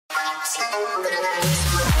Lately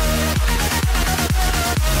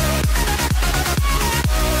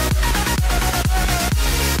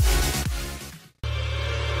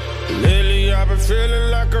I've been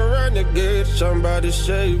feeling like a renegade. Somebody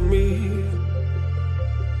save me.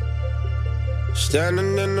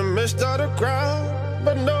 Standing in the midst of the crowd,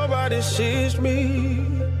 but nobody sees me.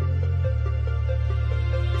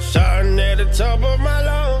 Shouting at the top of my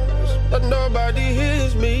lungs, but nobody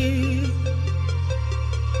hears me.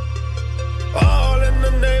 All in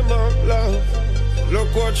the name of love,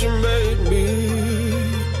 look what you made me.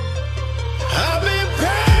 I've been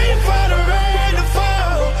praying for the rain to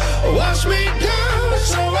fall, wash me down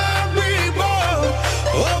so I'll be born.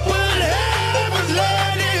 Open heavens,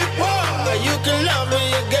 let it pour. You can love me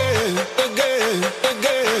again, again,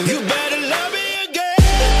 again. You better love me again.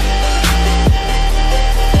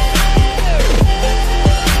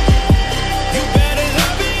 You better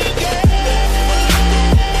love me again.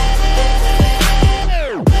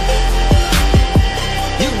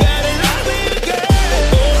 You better love me again.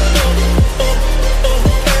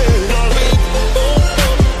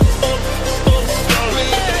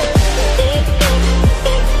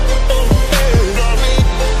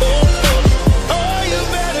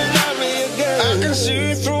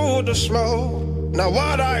 See through the smoke, not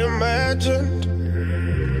what I imagined.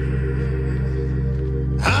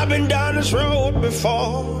 I've been down this road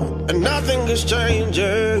before, and nothing is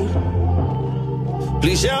changing.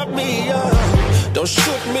 Please help me up, don't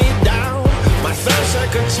shoot me down. My third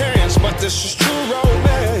second chance, but this is true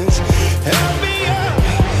romance. Help me up,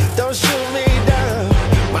 don't shoot me down.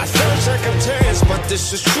 My third second chance, but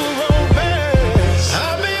this is true romance.